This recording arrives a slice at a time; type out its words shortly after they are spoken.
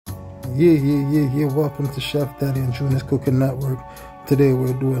Yeah, welcome to Chef Daddy and Junior's Cooking Network. Today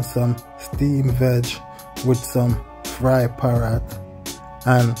we're doing some steamed veg with some fried parrot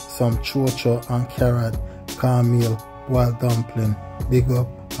and some chow and carrot cornmeal boiled dumpling. Big up,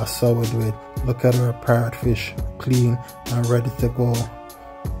 I saw it with. Look at our parrot fish, clean and ready to go.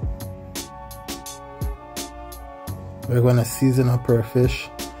 We're gonna season up our fish.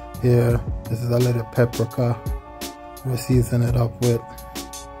 Here, this is a little paprika. We'll season it up with.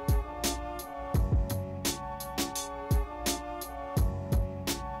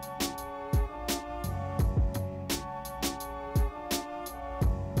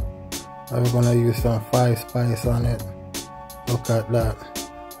 We're gonna use some 5 spice on it. Look at that.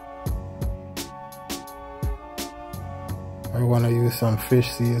 We're gonna use some fish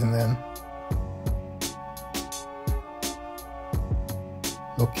seasoning.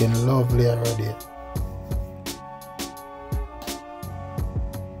 Looking lovely already.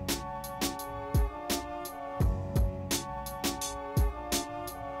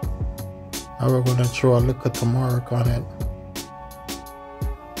 Now we're gonna throw a little turmeric on it.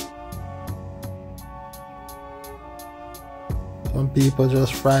 Some people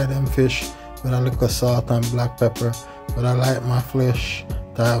just fry them fish with a little salt and black pepper, but I like my fish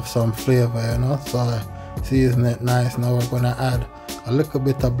to have some flavor, you know, so I season it nice. Now we're gonna add a little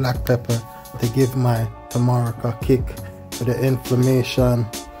bit of black pepper to give my turmeric a kick for the inflammation,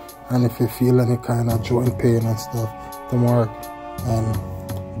 and if you feel any kind of joint pain and stuff, turmeric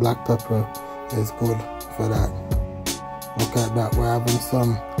and black pepper is good for that. Look at that, we're having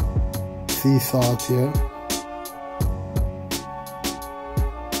some sea salt here.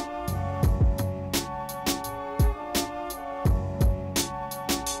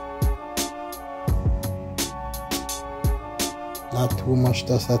 Not too much,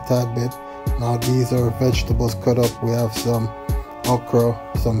 just a tad bit. Now these are vegetables cut up. We have some okra,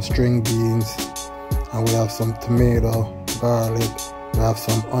 some string beans, and we have some tomato, garlic, we have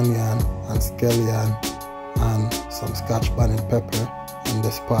some onion and scallion and some scotch bonnet pepper in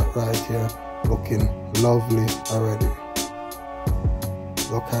this pot right here. Looking lovely already.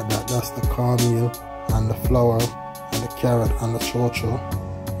 Look at that, that's the cornmeal and the flour and the carrot and the chow.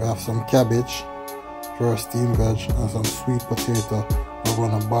 We have some cabbage, pure steamed veg, and some sweet potato. We're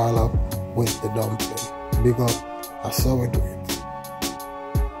gonna boil up with the dumpling. Big up, that's how we do it.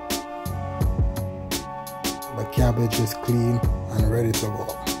 The cabbage is clean and ready to go.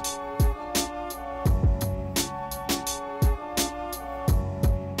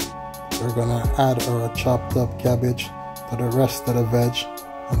 We're gonna add our chopped up cabbage to the rest of the veg,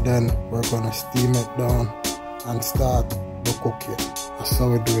 and then we're gonna steam it down and start the cooking. That's how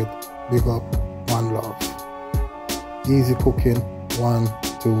we do it. Big up, one love. Easy cooking, 1,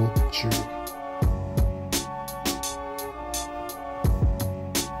 2, 3.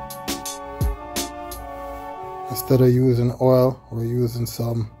 Instead of using oil, we're using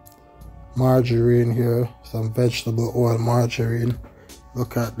some margarine here, some vegetable oil margarine.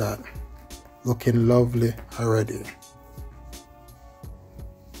 Look at that, looking lovely already.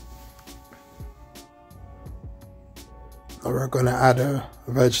 Now we're gonna add our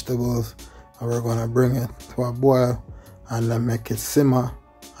vegetables and we're gonna bring it to a boil and then make it simmer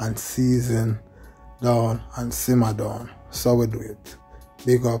and season down and simmer down. So we do it.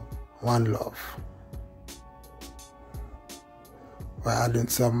 Big up, one love. We're adding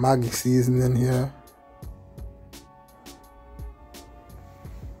some Maggi seasoning here.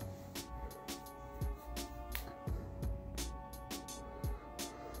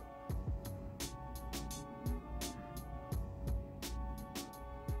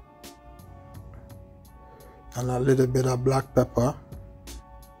 And a little bit of black pepper.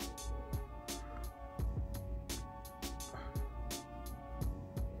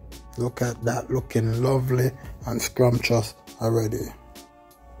 Look at that, looking lovely and scrumptious already.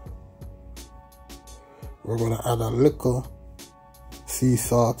 We're gonna add a little sea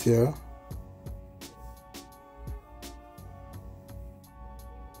salt here.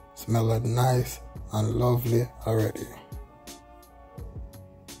 Smelling nice and lovely already.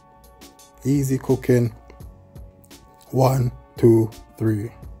 Easy cooking. 1, 2,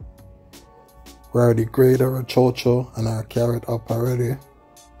 3. We already grated our chow and our carrot up already.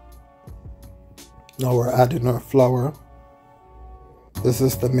 Now we're adding our flour. This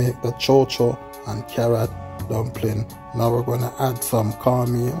is to make the chow and carrot dumpling. Now we're going to add some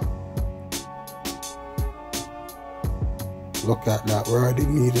cornmeal. Look at that, we already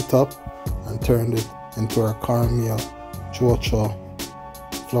knead it up and turned it into our cornmeal chow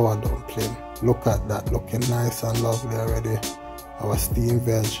flour dumpling. Look at that, looking nice and lovely already. Our steamed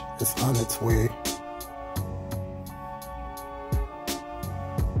veg is on its way.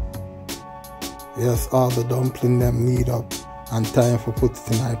 Yes, all the dumpling them need up and time for put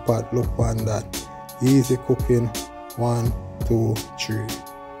it in my pot. Look on that. Easy cooking. 1, 2, 3.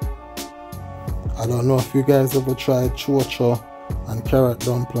 I don't know if you guys ever tried Chow and carrot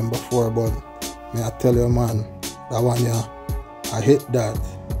dumpling before, but may I tell you, man, that one, yeah, I hit that.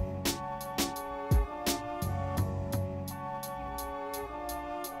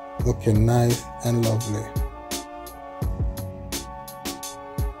 Looking nice and lovely.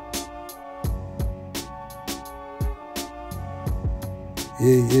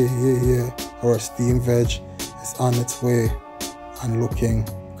 Yeah. Our steamed veg is on its way and looking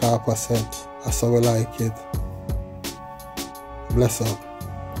carper set. That's how we like it. Bless up.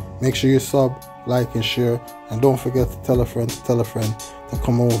 Make sure you sub, like and share, and don't forget to tell a friend to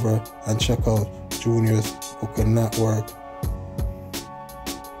come over and check out Junior's Cooking Network.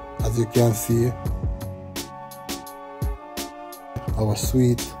 As you can see, our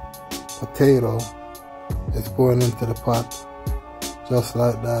sweet potato is going into the pot just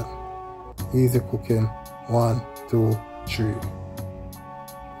like that. Easy cooking. 1, 2, 3.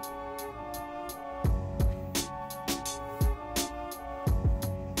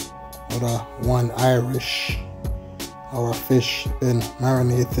 With one Irish, our fish been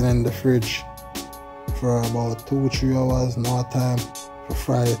marinating in the fridge for about 2-3 hours. Now time to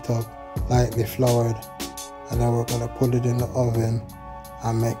fry it up, lightly floured, and then we're gonna put it in the oven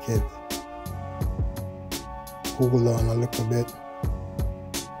and make it cool down a little bit,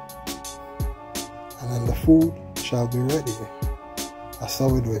 and then the food shall be ready. That's how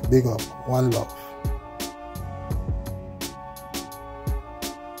we do it. Big up, one love.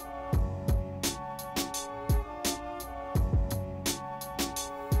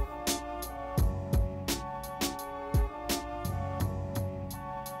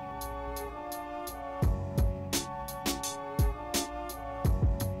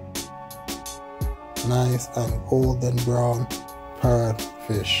 Nice and golden brown parrot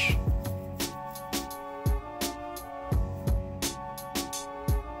fish.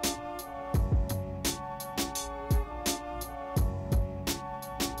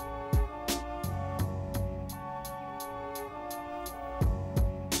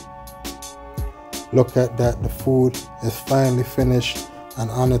 Look at that, the food is finally finished and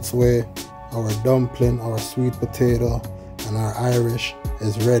on its way. Our dumpling, our sweet potato, and our Irish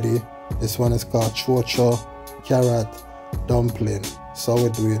is ready. This one is called Chow carrot dumpling. So we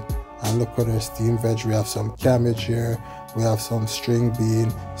do it. And look at our steamed veg. We have some cabbage here. We have some string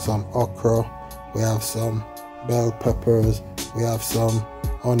bean, some okra. We have some bell peppers. We have some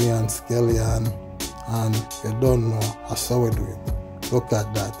onion, scallion. And you don't know, that's how we do it. Look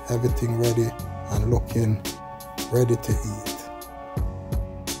at that. Everything ready and looking ready to eat.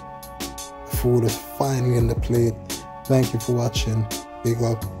 The food is finally in the plate. Thank you for watching. Big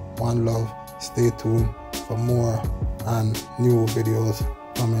up, one love. Stay tuned for more and new videos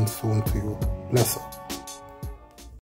coming soon to you. Bless up.